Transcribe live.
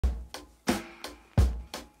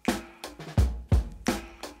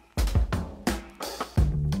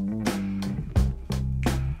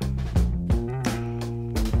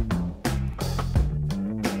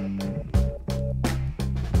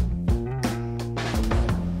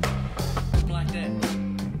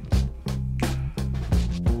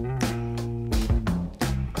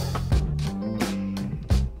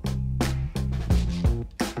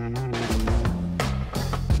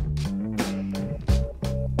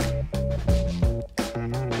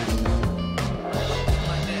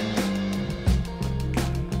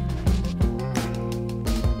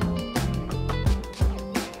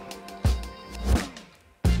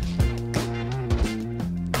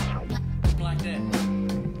Hi,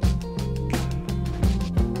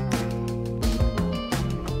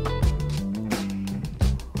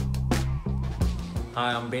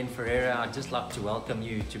 I'm Ben Ferreira. I'd just like to welcome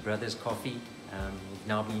you to Brothers Coffee. We've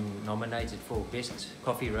now been nominated for Best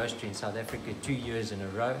Coffee Roastery in South Africa 2 years in a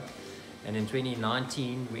row. And in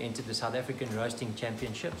 2019, we entered the South African Roasting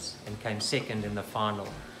Championships and came second in the final.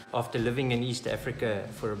 After living in East Africa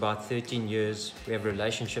for about 13 years, we have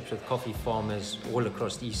relationships with coffee farmers all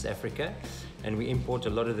across East Africa, and we import a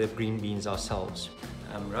lot of the green beans ourselves.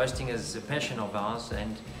 Roasting is a passion of ours,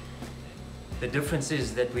 and the difference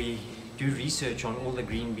is that we do research on all the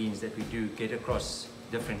green beans that we do get across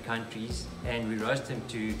different countries, and we roast them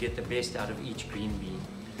to get the best out of each green bean.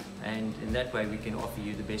 And in that way we can offer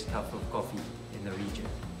you the best cup of coffee in the region.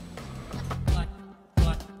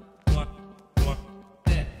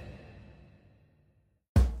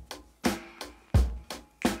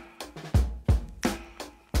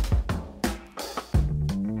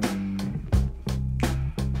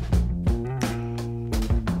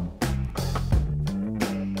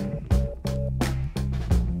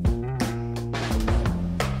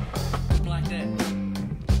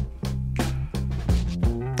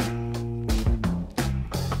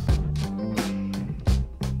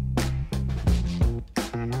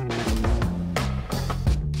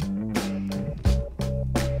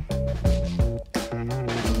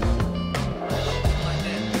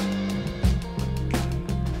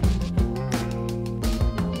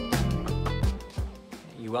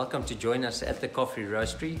 You're welcome to join us at the coffee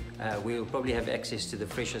roastery. We'll probably have access to the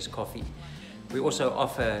freshest coffee. We also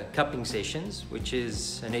offer cupping sessions, which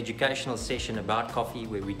is an educational session about coffee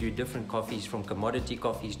where we do different coffees, from commodity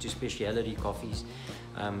coffees to specialty coffees,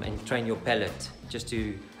 and train your palate just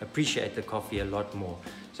to appreciate the coffee a lot more.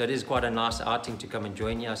 So it is quite a nice outing to come and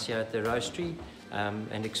join us here at the roastery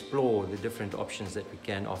and explore the different options that we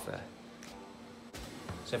can offer.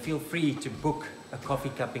 So feel free to book a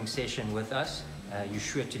coffee cupping session with us. You're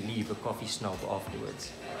sure to leave a coffee snob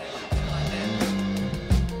afterwards.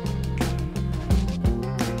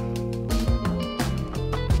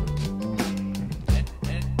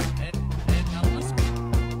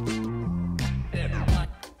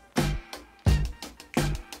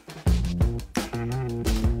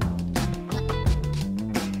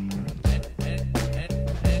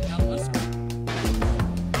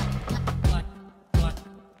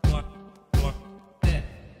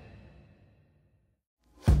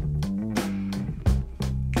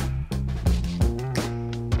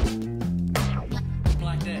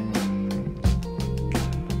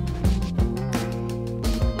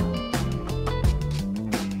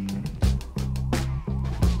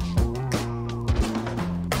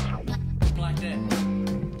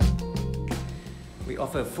 We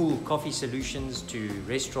offer full coffee solutions to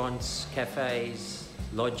restaurants, cafes,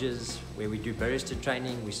 lodges, where we do barista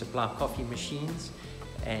training. We supply coffee machines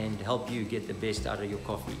and help you get the best out of your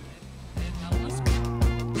coffee.